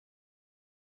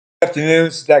Good afternoon.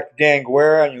 This is Dr. Dan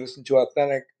Guerra, and you listen to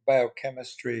Authentic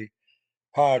Biochemistry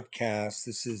Podcast.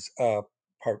 This is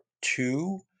part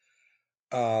two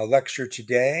lecture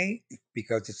today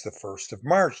because it's the 1st of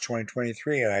March,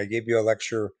 2023, and I gave you a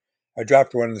lecture. I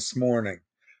dropped one this morning.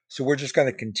 So we're just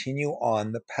going to continue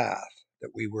on the path that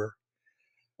we were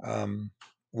um,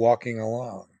 walking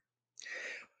along.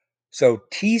 So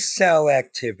T cell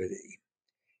activity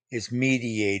is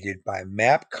mediated by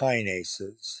MAP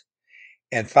kinases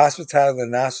and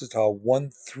phosphatidylinositol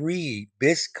 1,3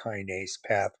 bis kinase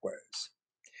pathways,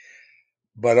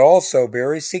 but also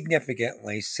very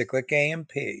significantly cyclic AMP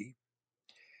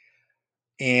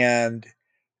and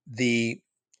the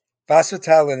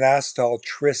phosphatidylinositol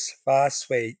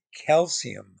trisphosphate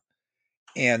calcium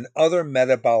and other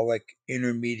metabolic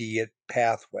intermediate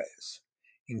pathways,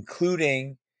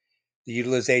 including the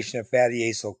utilization of fatty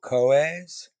acyl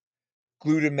CoAs,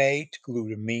 glutamate,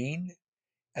 glutamine,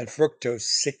 and fructose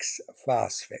 6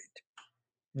 phosphate.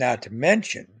 Not to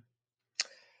mention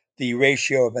the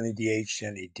ratio of NADH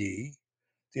to NAD,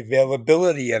 the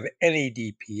availability of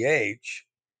NADPH,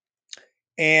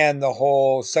 and the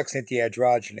whole succinate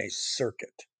dehydrogenase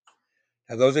circuit.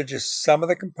 Now, those are just some of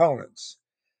the components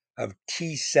of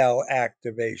T cell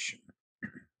activation.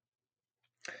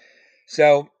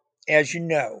 So, as you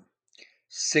know,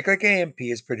 cyclic AMP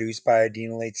is produced by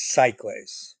adenylate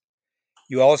cyclase.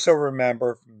 You also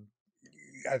remember from,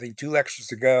 I think, 2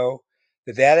 lectures ago,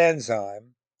 that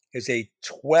enzyme is a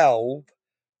 12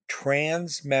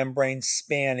 transmembrane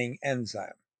spanning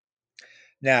enzyme.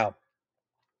 Now,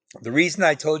 the reason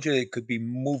I told you it could be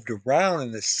moved around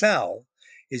in the cell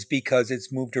is because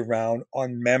it's moved around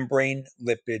on membrane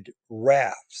lipid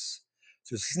rafts.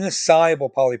 So this isn't a soluble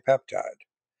polypeptide.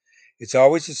 It's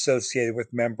always associated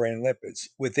with membrane lipids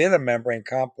within a membrane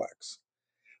complex.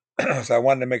 So I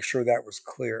wanted to make sure that was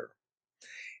clear.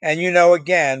 And you know,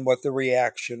 again, what the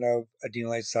reaction of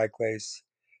adenylate cyclase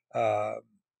uh,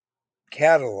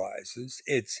 catalyzes.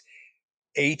 It's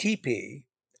ATP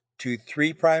to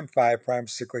 3' 5'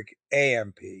 cyclic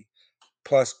AMP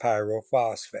plus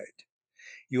pyrophosphate.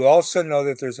 You also know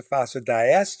that there's a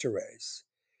phosphodiesterase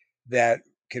that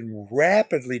can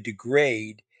rapidly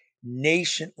degrade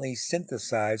nascently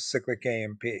synthesized cyclic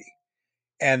AMP.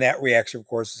 And that reaction, of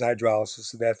course, is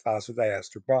hydrolysis of that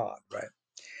phosphodiester bond, right?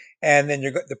 And then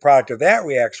the product of that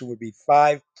reaction would be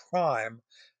 5' adenosine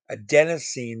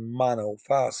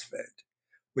monophosphate,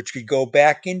 which could go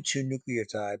back into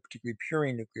nucleotide, particularly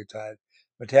purine nucleotide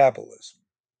metabolism.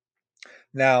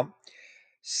 Now,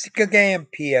 cyclic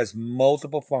AMP has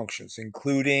multiple functions,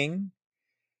 including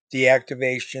the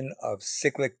activation of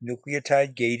cyclic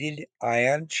nucleotide-gated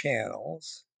ion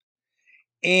channels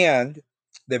and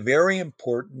the very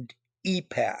important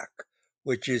EPAC,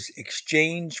 which is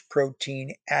exchange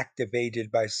protein activated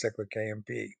by cyclic AMP.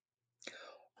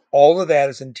 All of that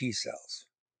is in T cells.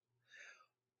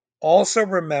 Also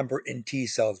remember in T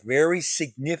cells, very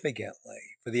significantly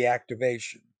for the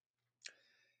activation,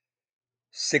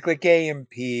 cyclic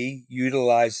AMP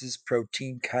utilizes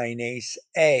protein kinase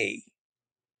A.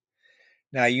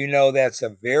 Now you know that's a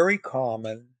very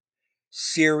common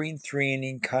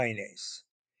serine-threonine kinase.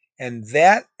 And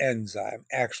that enzyme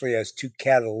actually has 2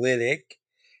 catalytic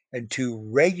and 2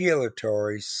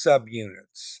 regulatory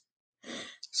subunits.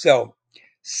 So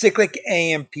cyclic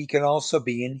AMP can also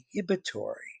be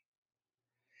inhibitory.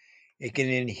 It can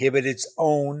inhibit its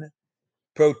own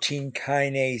protein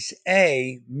kinase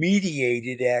A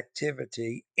mediated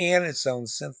activity and its own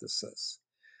synthesis,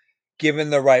 given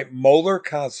the right molar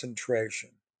concentration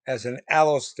as an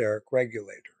allosteric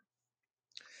regulator.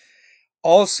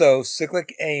 Also,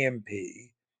 cyclic AMP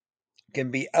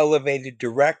can be elevated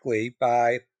directly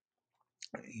by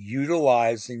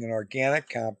utilizing an organic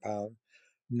compound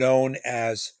known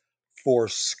as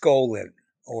forskolin,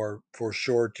 or for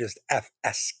short, just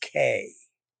FSK.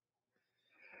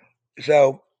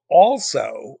 So,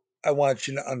 also, I want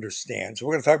you to understand. So,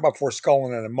 we're going to talk about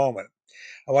forskolin in a moment.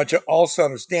 I want you to also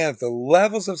understand that the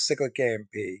levels of cyclic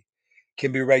AMP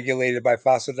can be regulated by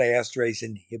phosphodiesterase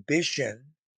inhibition,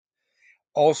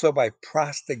 also by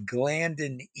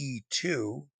prostaglandin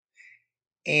E2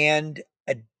 and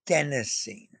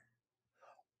adenosine,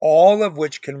 all of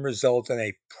which can result in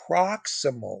a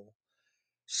proximal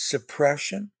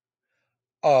suppression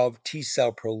of T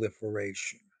cell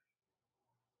proliferation.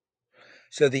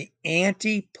 So the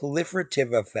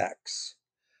anti-proliferative effects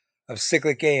of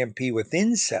cyclic AMP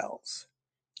within cells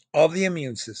of the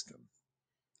immune system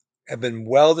have been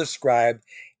well described,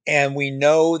 and we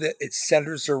know that it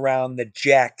centers around the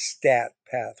JAK-STAT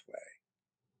pathway.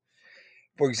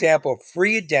 For example,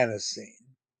 free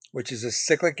adenosine, which is a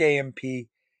cyclic AMP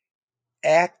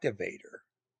activator,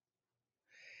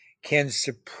 can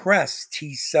suppress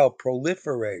T cell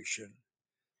proliferation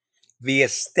via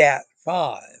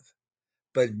STAT5,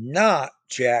 but not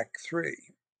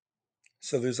JAK3.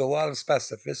 So there's a lot of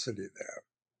specificity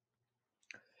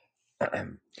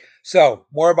there. So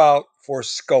more about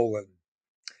forskolin.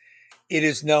 It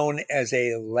is known as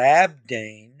a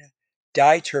labdane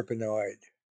diterpenoid.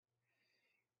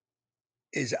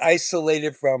 Is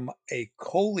isolated from a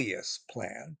coleus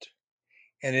plant,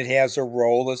 and it has a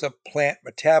role as a plant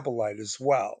metabolite as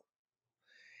well.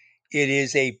 It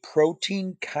is a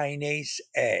protein kinase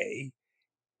A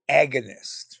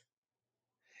agonist,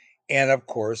 and of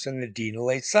course, an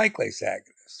adenylate cyclase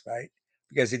agonist, right?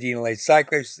 Because adenylate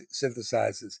cyclase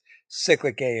synthesizes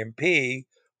cyclic AMP,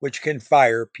 which can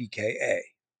fire pKa.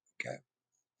 Okay,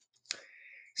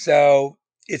 so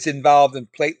it's involved in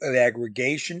platelet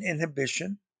aggregation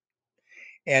inhibition,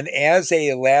 and as a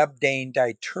labdane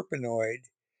diterpenoid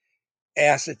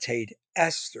acetate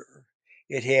ester,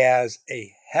 it has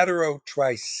a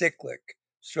heterotricyclic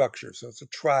structure, so it's a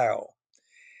triol.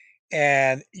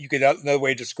 And you could, another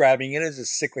way of describing it is a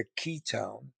cyclic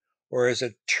ketone or as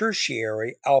a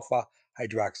tertiary alpha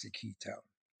hydroxyketone.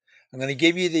 I'm going to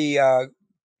give you the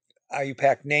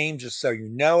IUPAC name just so you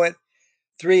know it.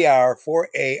 3R,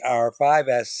 4AR,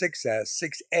 5S, 6S,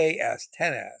 6AS,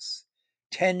 10S,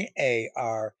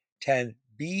 10AR,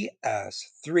 10BS,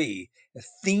 3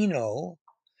 ethenyl,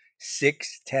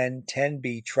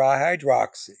 6,10,10B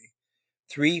trihydroxy,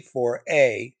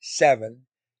 3,4A, 7,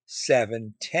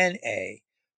 7,10A,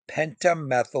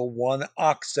 pentamethyl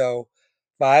 1-oxo,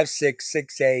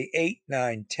 5,6,6A, 8,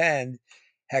 9, 10,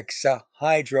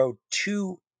 hexahydro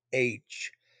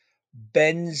 2H,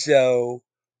 benzochromene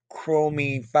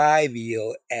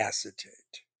 5-eel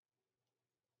acetate.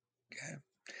 Okay.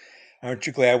 Aren't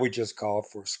you glad we just called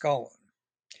forskolin?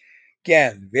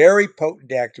 Again, very potent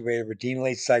activator of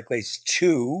adenylate cyclase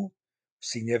 2,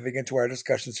 significant to our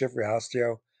discussions here for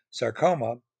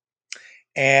osteosarcoma,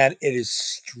 and it is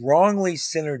strongly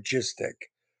synergistic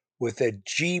with a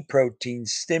G protein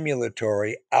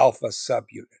stimulatory alpha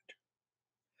subunit.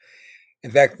 In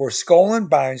fact, forskolin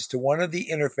binds to one of the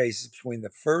interfaces between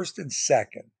the first and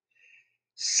second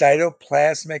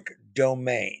cytoplasmic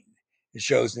domain. It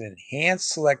shows an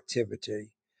enhanced selectivity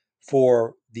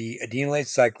for the adenylate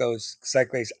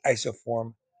cyclase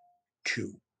isoform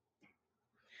 2.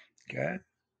 Okay.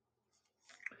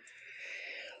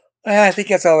 I think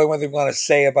that's all I want to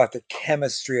say about the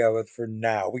chemistry of it for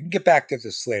now. We can get back to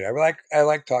this later. I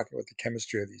like talking about the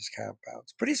chemistry of these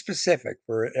compounds. Pretty specific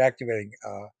for activating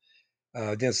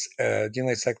this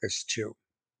adenylate cyclase 2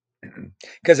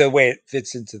 because of the way it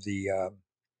fits into the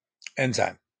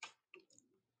enzyme.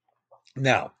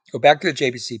 Now, go back to the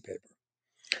JBC paper.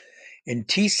 In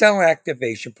T-cell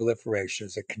activation proliferation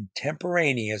is a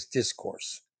contemporaneous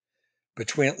discourse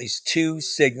between at least two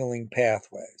signaling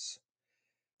pathways.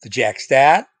 The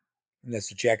JAK-STAT, and that's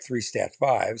the JAK3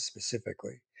 STAT5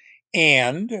 specifically,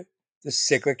 and the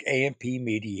cyclic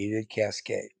AMP-mediated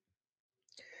cascade.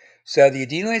 So the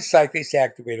adenylate cyclase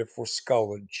activator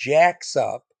forskolin jacks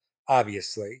up,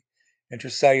 obviously,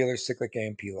 intracellular cyclic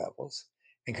AMP levels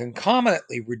and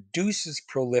concomitantly reduces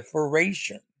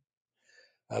proliferation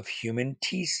of human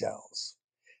T cells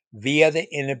via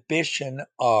the inhibition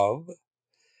of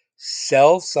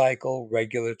cell cycle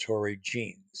regulatory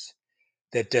genes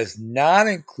that does not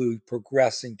include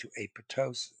progressing to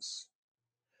apoptosis,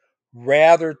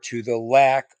 rather to the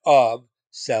lack of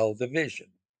cell division,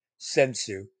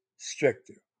 sensu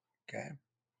stricto. Okay,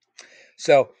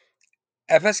 so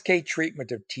FSK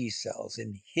treatment of T cells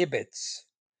inhibits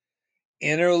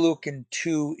interleukin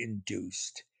 2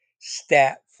 induced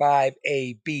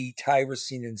STAT5AB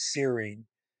tyrosine and serine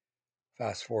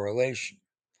phosphorylation.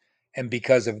 And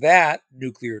because of that,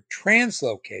 nuclear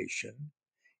translocation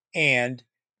and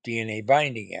DNA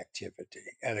binding activity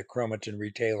at a chromatin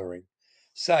retailoring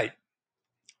site.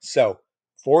 So,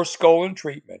 forskolin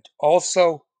treatment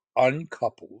also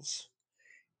uncouples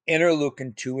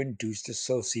interleukin 2 induced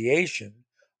association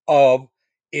of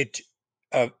it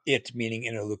meaning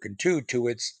interleukin 2 to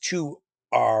its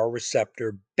 2R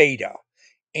receptor beta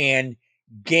and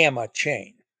gamma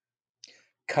chain.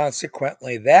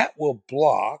 Consequently, that will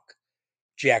block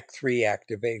JAK3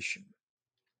 activation.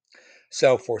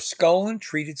 So forskolin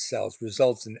treated cells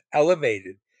results in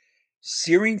elevated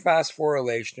serine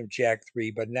phosphorylation of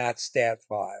JAK3 but not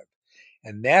STAT5.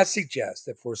 And that suggests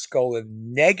that forskolin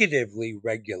negatively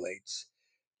regulates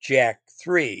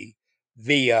JAK3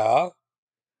 via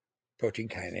protein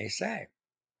kinase A.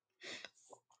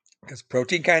 Because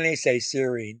protein kinase A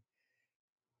serine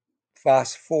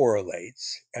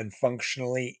phosphorylates and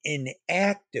functionally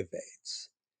inactivates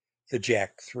the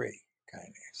JAK3.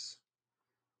 kinase.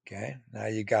 Okay, now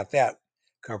you got that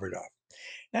covered up.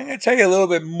 Now I'm going to tell you a little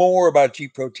bit more about G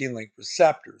protein linked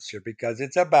receptors here because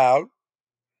it's about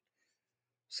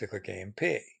cyclic AMP.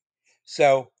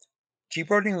 So G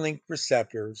protein linked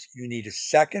receptors, you need a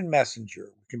second messenger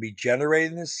which can be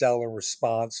generated in the cell in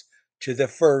response to the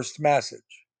first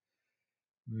message.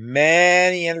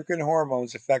 Many endocrine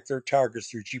hormones affect their targets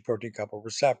through G protein coupled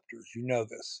receptors. You know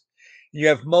this. You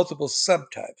have multiple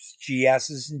subtypes.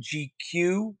 GSs and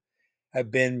GQ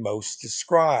have been most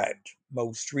described,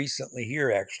 most recently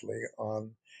here actually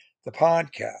on the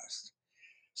podcast.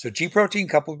 So G protein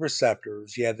coupled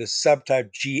receptors, you have the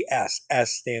subtype GS.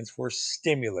 S stands for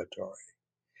stimulatory.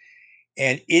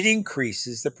 And it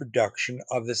increases the production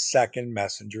of the second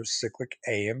messenger cyclic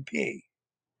AMP.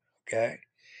 Okay.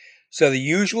 So the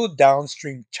usual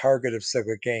downstream target of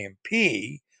cyclic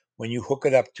AMP, when you hook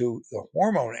it up to the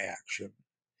hormone action,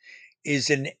 is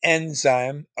an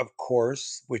enzyme, of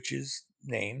course, which is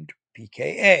named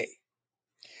PKA.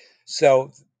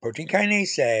 So protein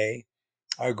kinase A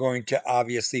are going to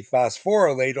obviously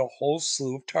phosphorylate a whole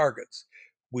slew of targets.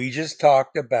 We just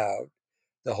talked about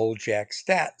the whole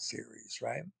JAK-STAT series,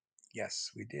 right?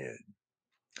 Yes, we did.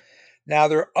 Now,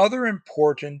 there are other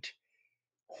important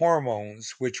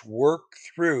hormones which work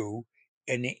through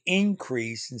an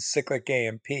increase in cyclic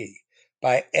AMP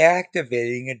by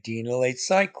activating adenylate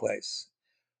cyclase.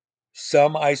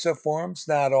 Some isoforms,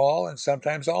 not all, and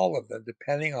sometimes all of them,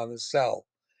 depending on the cell.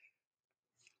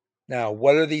 Now,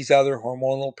 what are these other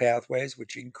hormonal pathways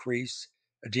which increase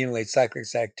adenylate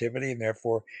cyclase activity and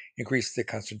therefore increase the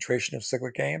concentration of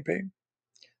cyclic AMP,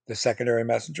 the secondary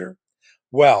messenger?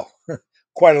 Well,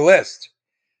 quite a list.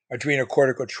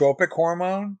 Adrenocorticotropic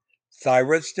hormone,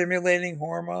 thyroid stimulating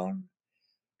hormone,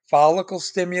 follicle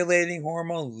stimulating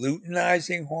hormone,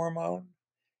 luteinizing hormone,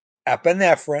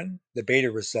 epinephrine, the beta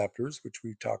receptors, which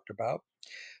we talked about,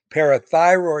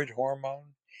 parathyroid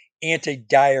hormone,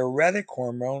 antidiuretic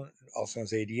hormone, also known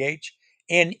as ADH,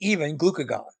 and even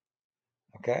glucagon.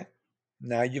 Okay,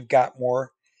 now you've got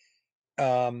more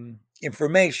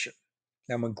information.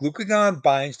 Now, when glucagon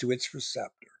binds to its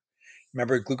receptor,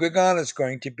 remember, glucagon is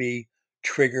going to be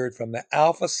triggered from the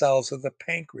alpha cells of the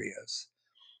pancreas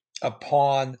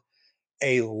upon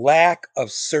a lack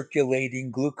of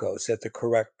circulating glucose at the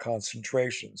correct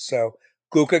concentration. So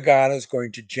glucagon is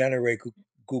going to generate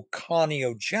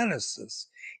gluconeogenesis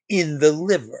in the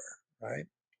liver, right?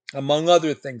 Among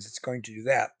other things, it's going to do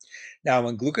that. Now,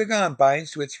 when glucagon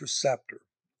binds to its receptor,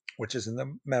 which is in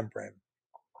the membrane,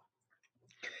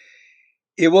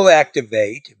 it will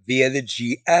activate via the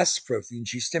GS protein,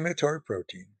 G stimulatory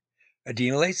protein,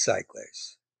 adenylate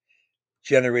cyclase,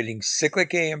 generating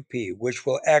cyclic AMP, which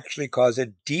will actually cause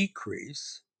a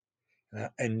decrease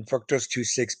in fructose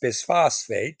 2,6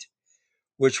 bisphosphate,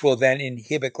 which will then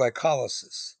inhibit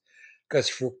glycolysis. Because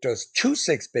fructose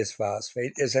 2,6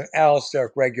 bisphosphate is an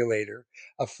allosteric regulator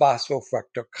of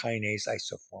phosphofructokinase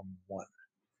isoform 1.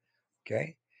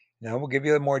 Okay, now we'll give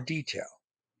you more detail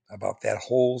about that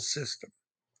whole system.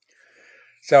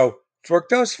 So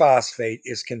fructose phosphate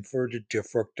is converted to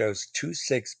fructose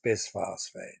 2,6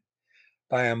 bisphosphate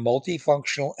by a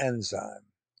multifunctional enzyme.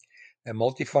 A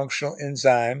multifunctional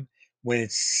enzyme, when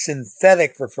it's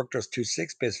synthetic for fructose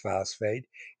 2,6 bisphosphate,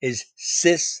 is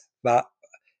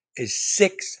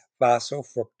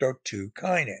 6-phosphofructo2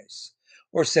 kinase,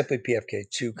 or simply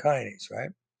PFK2 kinase,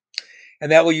 right?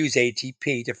 And that will use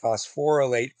ATP to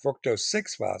phosphorylate fructose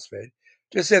 6-phosphate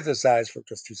to synthesize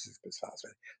fructose 2,6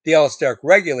 bisphosphate, the allosteric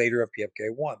regulator of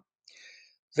PFK1.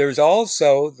 There's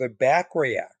also the back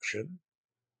reaction,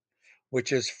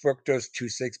 which is fructose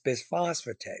 2,6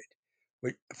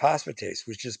 phosphatase,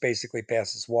 which just basically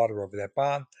passes water over that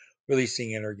bond,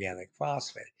 releasing inorganic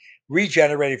phosphate,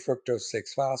 regenerating fructose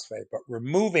 6 phosphate, but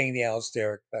removing the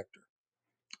allosteric vector.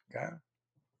 Okay?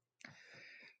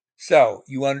 So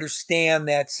you understand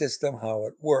that system, how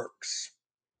it works.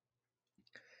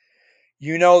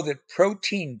 You know that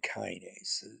protein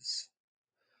kinases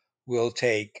will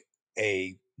take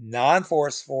a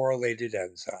non-phosphorylated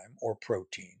enzyme or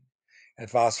protein and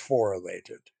phosphorylate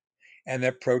it, and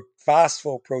that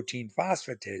phosphoprotein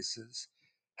phosphatases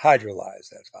hydrolyze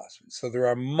that phosphate. So there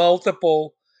are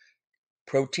multiple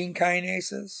protein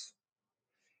kinases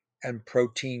and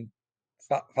phosphoprotein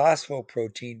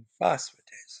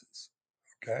phosphatases.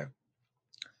 Okay,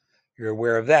 you're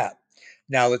aware of that.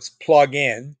 Now let's plug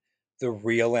in the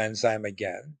real enzyme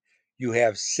again. You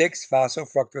have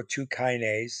 6-phosphofructo2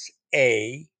 kinase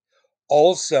A,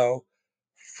 also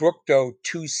fructo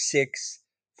 2,6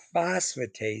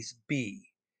 phosphatase B,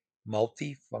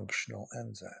 multifunctional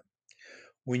enzyme.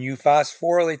 When you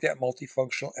phosphorylate that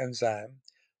multifunctional enzyme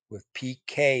with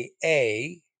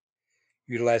pKa,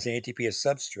 utilizing ATP as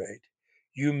substrate,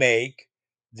 you make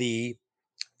the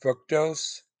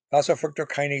fructose,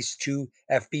 phosphofructokinase 2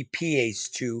 FBPase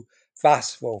 2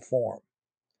 phosphoform,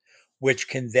 which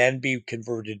can then be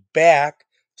converted back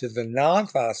to the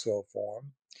non-phospho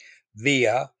form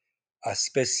via a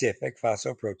specific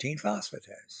phosphoprotein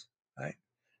phosphatase, right?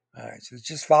 All right, so it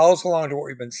just follows along to what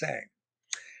we've been saying.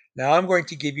 Now I'm going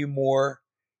to give you more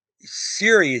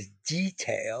serious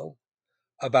detail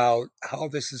about how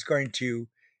this is going to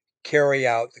carry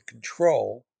out the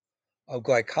control of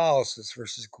glycolysis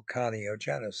versus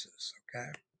gluconeogenesis,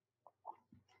 okay?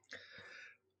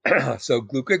 So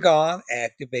glucagon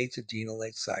activates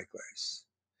adenylate cyclase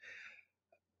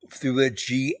through a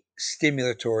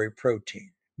G-stimulatory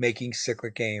protein, making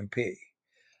cyclic AMP.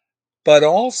 But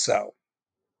also,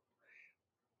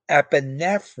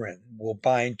 epinephrine will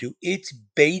bind to its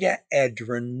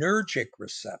beta-adrenergic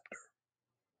receptor,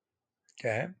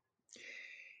 okay?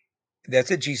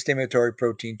 That's a G-stimulatory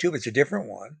protein too, but it's a different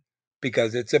one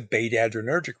because it's a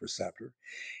beta-adrenergic receptor.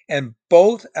 And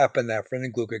both epinephrine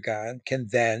and glucagon can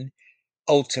then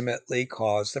ultimately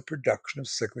cause the production of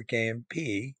cyclic AMP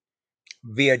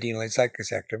via adenylate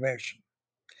cyclase activation.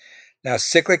 Now,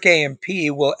 cyclic AMP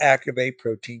will activate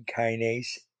protein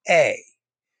kinase A.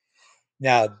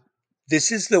 Now,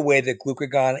 this is the way that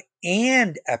glucagon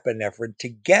and epinephrine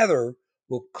together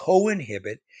will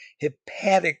co-inhibit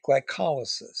hepatic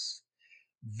glycolysis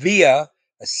via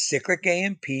a cyclic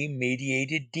AMP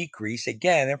mediated decrease,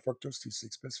 again, in fructose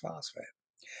 2,6-bisphosphate.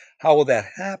 How will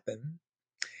that happen?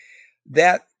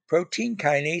 That protein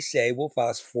kinase A will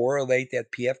phosphorylate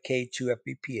that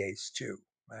PFK2-FBPase2,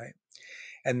 right?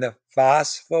 And the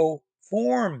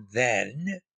phosphoform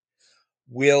then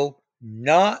will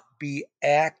not be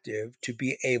active to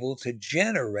be able to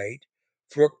generate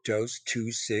fructose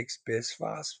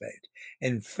 2,6-bisphosphate.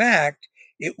 In fact,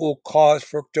 it will cause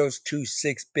fructose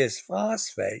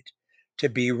 2,6-bisphosphate to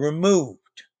be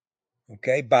removed,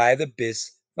 okay, by the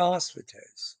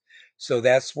bisphosphatase. So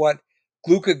that's what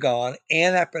glucagon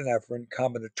and epinephrine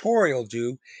combinatorial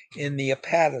do in the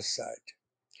hepatocyte.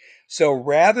 So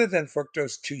rather than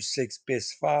fructose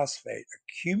 2,6-bisphosphate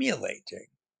accumulating,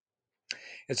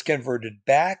 it's converted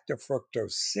back to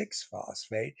fructose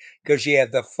 6-phosphate because you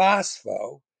have the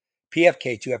phospho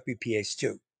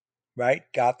PFK2-FBPase2, right?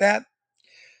 Got that?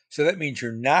 So that means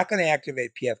you're not going to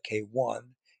activate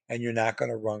PFK1 and you're not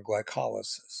going to run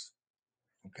glycolysis.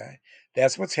 Okay,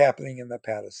 that's what's happening in the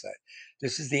hepatocyte.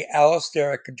 This is the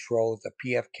allosteric control of the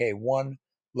PFK1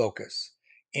 locus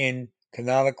in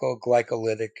canonical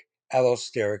glycolytic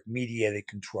allosteric mediated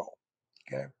control.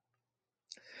 Okay,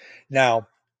 now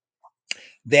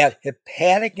that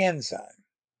hepatic enzyme,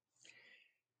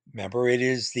 remember it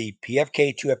is the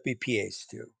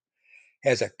PFK2-FBPase2,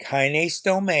 has a kinase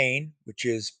domain, which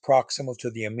is proximal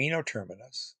to the amino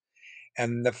terminus,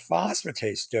 and the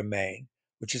phosphatase domain,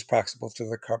 which is proximal to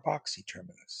the carboxy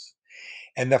terminus.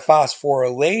 And the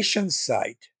phosphorylation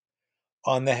site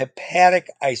on the hepatic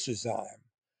isozyme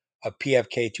of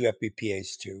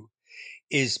PFK2-FBPase2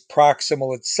 is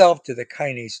proximal itself to the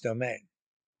kinase domain.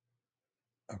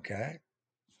 Okay?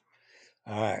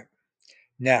 All right.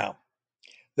 Now,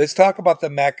 let's talk about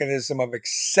the mechanism of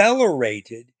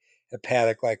accelerated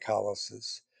hepatic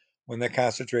glycolysis when the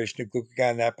concentration of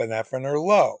glucagon and epinephrine are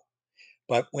low,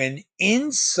 but when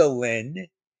insulin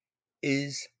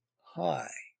is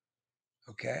high.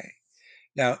 Okay?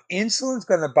 Now, insulin's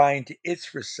going to bind to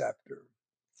its receptor,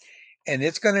 and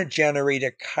it's going to generate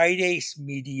a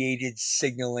kinase-mediated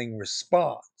signaling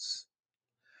response,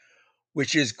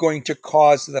 which is going to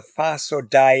cause the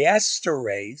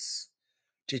phosphodiesterase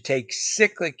to take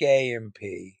cyclic AMP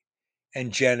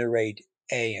and generate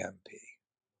AMP.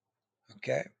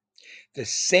 Okay? At the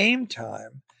same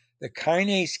time, the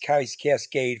kinase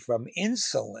cascade from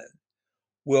insulin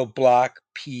will block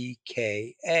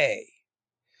pKa.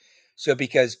 So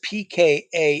because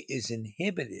pKa is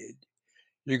inhibited,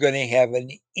 you're going to have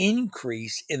an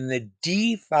increase in the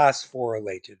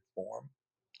dephosphorylated form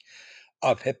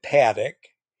of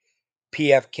hepatic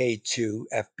PFK2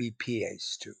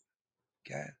 FBPase2.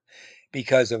 Okay?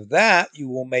 Because of that, you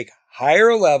will make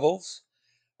higher levels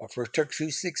of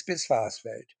fructose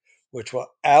 6-bisphosphate, which will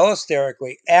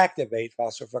allosterically activate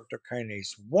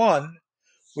phosphofructokinase 1,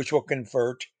 which will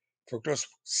convert fructose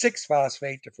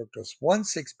 6-phosphate to fructose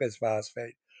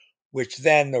 1,6-bisphosphate, which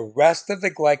then the rest of the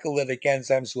glycolytic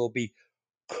enzymes will be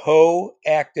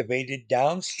co-activated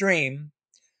downstream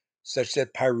such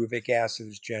that pyruvic acid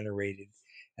is generated.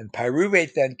 And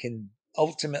pyruvate then can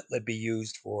ultimately be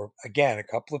used for, again, a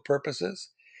couple of purposes,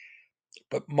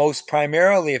 but most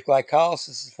primarily if glycolysis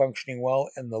is functioning well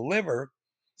in the liver,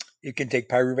 You can take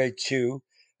pyruvate 2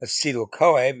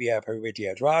 acetyl-CoA via pyruvate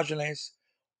dehydrogenase,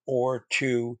 or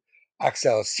 2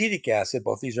 oxaloacetic acid.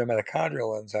 Both these are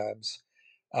mitochondrial enzymes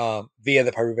via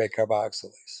the pyruvate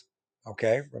carboxylase.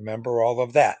 Okay, remember all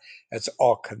of that. That's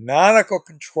all canonical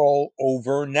control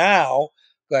over now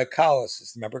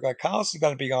glycolysis. Remember, glycolysis is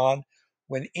going to be on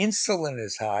when insulin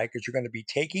is high because you're going to be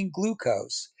taking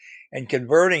glucose and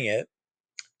converting it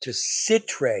to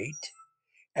citrate,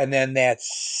 and then that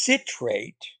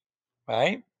citrate,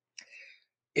 right,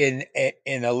 in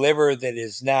a liver that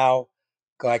is now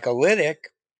glycolytic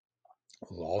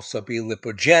will also be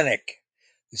lipogenic.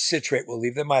 The citrate will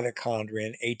leave the mitochondria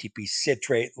in ATP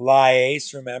citrate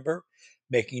lyase, remember,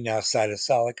 making now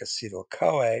cytosolic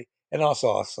acetyl-CoA and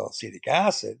also acetic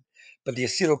acid. But the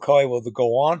acetyl-CoA will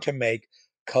go on to make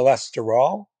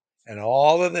cholesterol and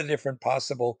all of the different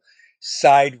possible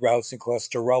side routes in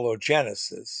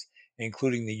cholesterologenesis,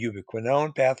 including the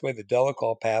ubiquinone pathway, the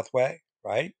dolichol pathway,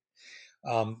 right?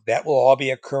 That will all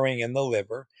be occurring in the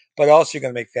liver, but also you're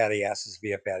going to make fatty acids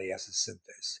via fatty acid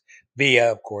synthase,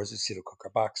 via, of course,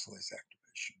 acetyl-carboxylase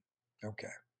activation.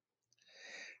 Okay.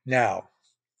 Now,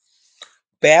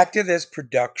 back to this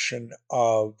production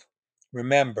of,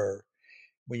 remember,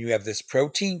 when you have this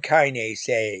protein kinase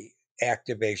A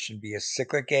activation via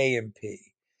cyclic AMP,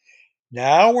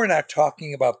 now we're not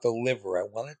talking about the liver. I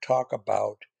want to talk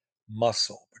about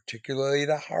muscle, particularly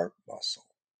the heart muscle.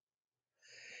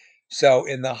 So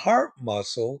in the heart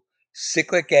muscle,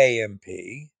 cyclic AMP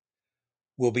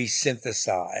will be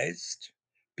synthesized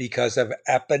because of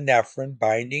epinephrine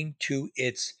binding to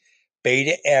its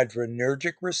beta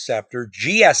adrenergic receptor,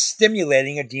 GS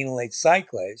stimulating adenylate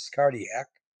cyclase, cardiac.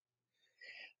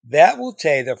 That will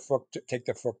take the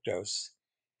fructose,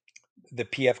 the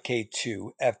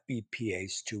PFK2,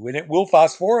 FBPase2, and it will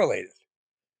phosphorylate it.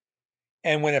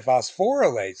 And when it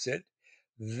phosphorylates it,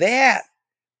 that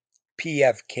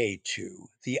PFK2,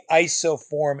 the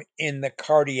isoform in the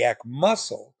cardiac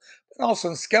muscle, but also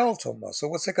in skeletal muscle,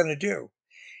 what's it going to do?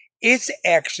 It's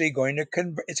actually going to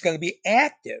it's going to be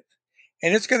active,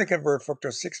 and it's going to convert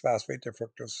fructose 6-phosphate to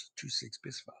fructose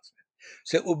 2,6-bisphosphate.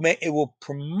 So it will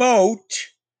promote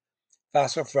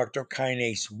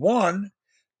phosphofructokinase 1,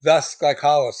 thus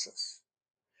glycolysis.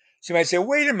 So you might say,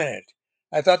 wait a minute,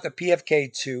 I thought the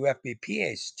PFK2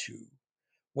 FBPase2,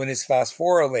 when it's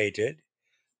phosphorylated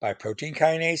by protein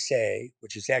kinase A,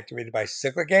 which is activated by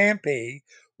cyclic AMP,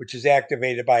 which is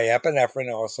activated by epinephrine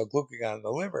and also glucagon in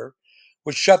the liver,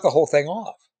 would shut the whole thing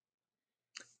off.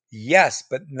 Yes,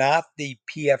 but not the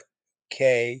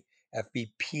PFK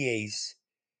FBPase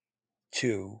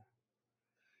 2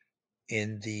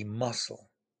 in the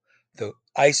muscle. The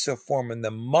isoform in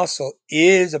the muscle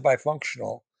is a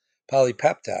bifunctional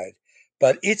polypeptide,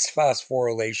 but its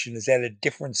phosphorylation is at a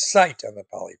different site on the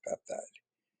polypeptide.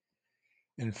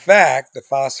 In fact, the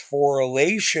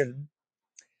phosphorylation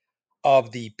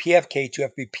of the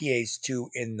PFK2-FBPase2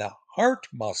 in the heart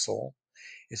muscle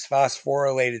is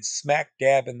phosphorylated smack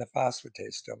dab in the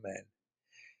phosphatase domain,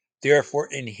 therefore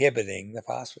inhibiting the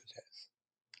phosphatase.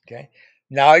 Okay,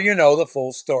 now you know the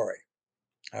full story.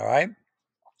 All right,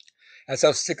 that's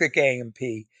how cyclic AMP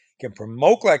can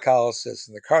promote glycolysis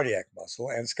in the cardiac muscle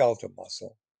and skeletal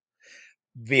muscle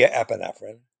via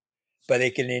epinephrine, but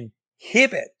it can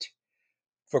inhibit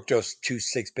fructose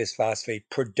 2,6-bisphosphate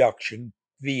production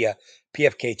via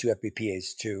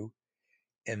PFK2-FBPase2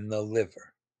 in the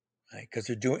liver, right? Because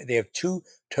they have two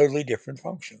totally different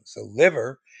functions. The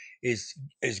liver is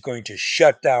going to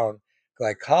shut down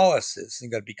glycolysis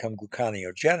and going to become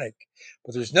gluconeogenic,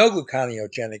 but there's no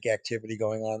gluconeogenic activity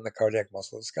going on in the cardiac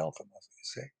muscle or skeletal muscle, you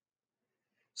see?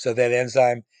 So that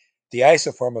enzyme, the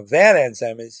isoform of that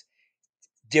enzyme is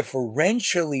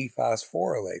differentially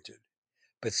phosphorylated,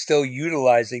 but still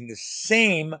utilizing the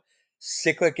same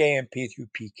cyclic AMP through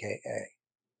pKa.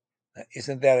 Now,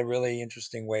 isn't that a really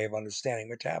interesting way of understanding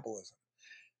metabolism?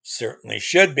 Certainly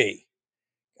should be.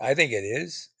 I think it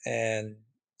is. And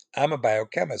I'm a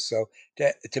biochemist. So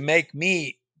to make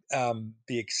me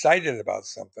be excited about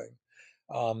something,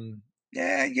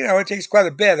 yeah, it takes quite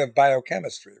a bit of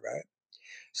biochemistry, right?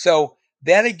 So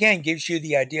that again gives you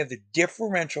the idea of the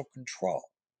differential control.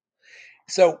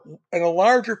 So in a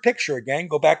larger picture, again,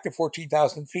 go back to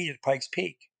 14,000 feet at Pikes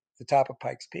Peak, the top of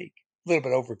Pikes Peak, a little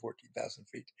bit over 14,000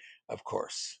 feet, of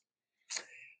course.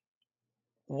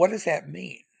 What does that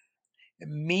mean? It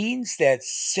means that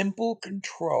simple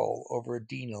control over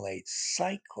adenylate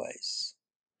cyclase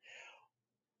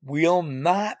will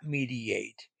not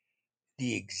mediate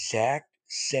the exact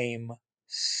same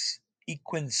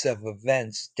sequence of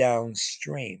events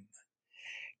downstream,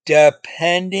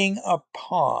 depending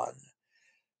upon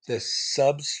the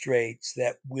substrates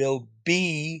that will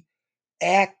be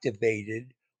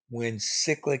activated when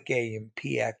cyclic AMP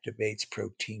activates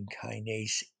protein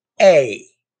kinase A.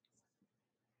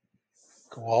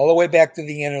 Go all the way back to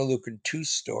the interleukin 2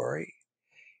 story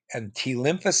and T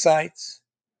lymphocytes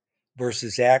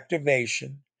versus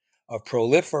activation of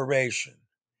proliferation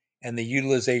and the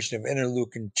utilization of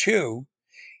interleukin 2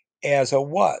 as a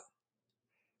what?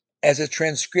 As a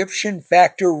transcription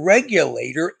factor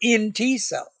regulator in T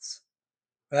cells,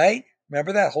 right?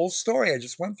 Remember that whole story I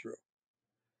just went through.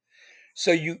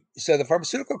 So the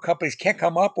pharmaceutical companies can't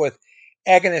come up with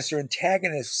agonists or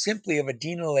antagonists simply of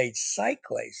adenylate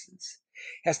cyclases.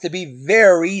 It has to be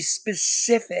very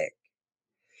specific,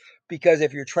 because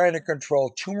if you're trying to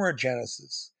control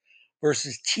tumorigenesis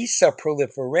versus T cell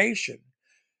proliferation,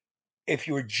 if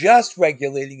you were just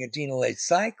regulating adenylate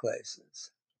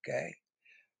cyclases, okay,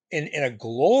 in a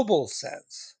global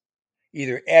sense,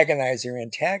 either agonizing or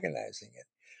antagonizing it,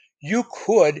 you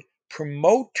could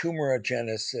promote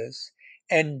tumorigenesis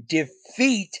and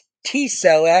defeat T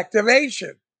cell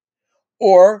activation,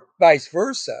 or vice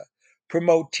versa,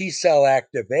 promote T cell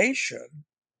activation,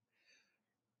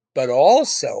 but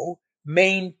also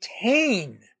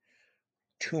maintain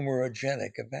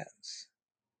tumorigenic events.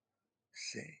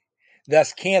 See,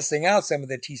 thus canceling out some of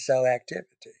the T cell activity.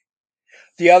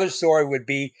 The other story would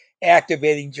be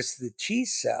activating just the T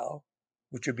cell,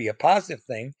 which would be a positive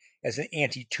thing as an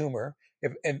anti-tumor.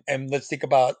 And let's think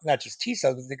about not just T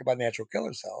cells, but think about natural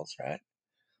killer cells, right?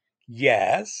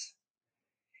 Yes,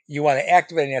 you want to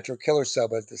activate a natural killer cell,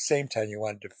 but at the same time, you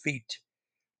want to defeat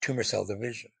tumor cell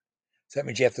division. So that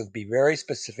means you have to be very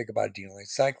specific about adenylate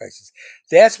cyclases.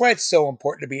 That's why it's so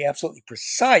important to be absolutely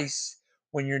precise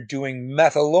when you're doing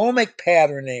methylomic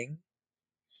patterning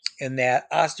in that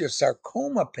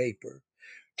osteosarcoma paper,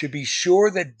 to be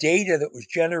sure the data that was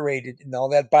generated in all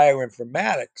that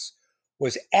bioinformatics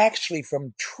was actually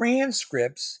from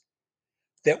transcripts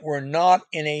that were not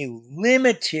in a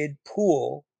limited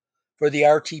pool for the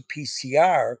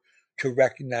RT-PCR to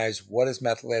recognize what is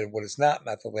methylated, what is not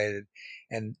methylated,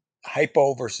 and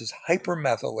hypo versus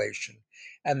hypermethylation,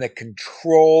 and the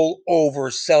control over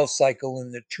cell cycle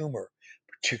in the tumor,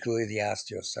 particularly the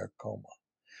osteosarcoma.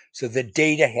 So the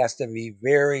data has to be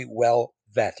very well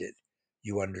vetted,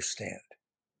 you understand.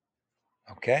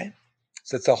 Okay?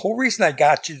 So it's the whole reason I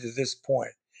got you to this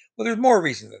point. Well, there's more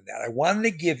reason than that. I wanted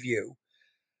to give you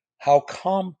how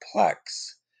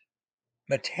complex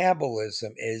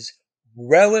metabolism is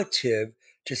relative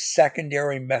to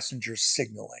secondary messenger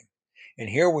signaling. And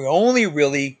here we only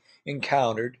really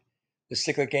encountered the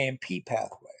cyclic AMP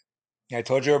pathway. I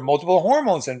told you there are multiple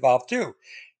hormones involved too.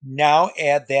 Now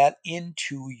add that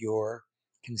into your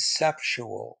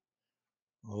conceptual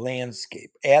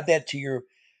landscape. Add that to your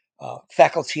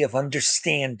faculty of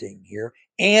understanding here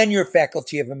and your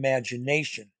faculty of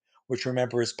imagination, which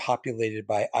remember is populated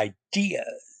by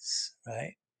ideas,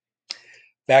 right?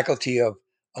 Faculty of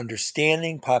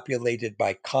understanding populated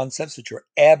by concepts, which are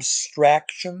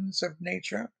abstractions of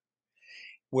nature,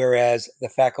 whereas the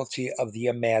faculty of the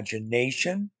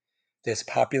imagination that's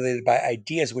populated by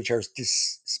ideas, which are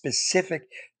specific,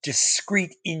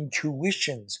 discrete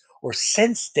intuitions or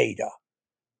sense data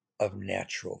of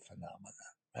natural phenomena.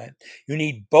 Right? You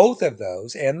need both of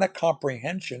those and the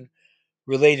comprehension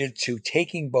related to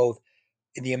taking both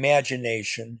the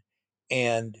imagination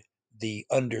and the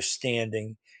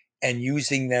understanding and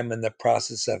using them in the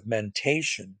process of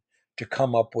mentation to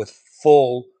come up with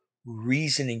full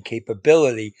reasoning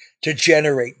capability to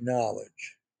generate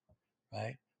knowledge,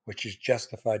 right? Which is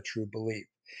justified true belief.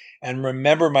 And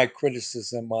remember my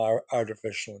criticism of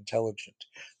artificial intelligence.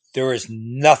 There is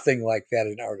nothing like that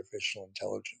in artificial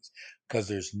intelligence, because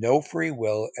there's no free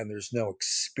will and there's no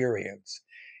experience.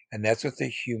 And that's what the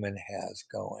human has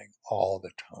going all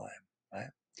the time, right?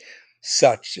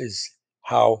 Such is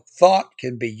how thought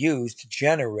can be used to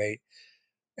generate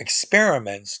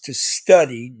experiments to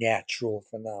study natural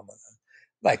phenomena,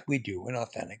 like we do in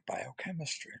authentic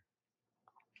biochemistry.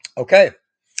 Okay,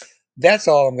 that's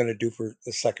all I'm going to do for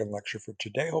the second lecture for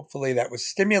today. Hopefully that was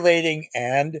stimulating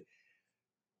and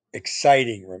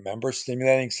exciting. Remember,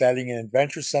 stimulating, exciting, and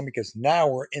adventuresome, because now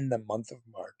we're in the month of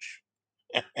March.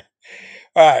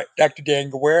 All right, Dr. Dan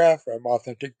Guerra from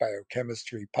Authentic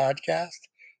Biochemistry Podcast.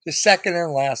 The second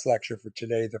and last lecture for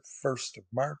today, the 1st of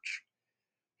March,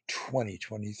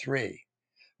 2023.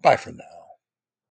 Bye for now.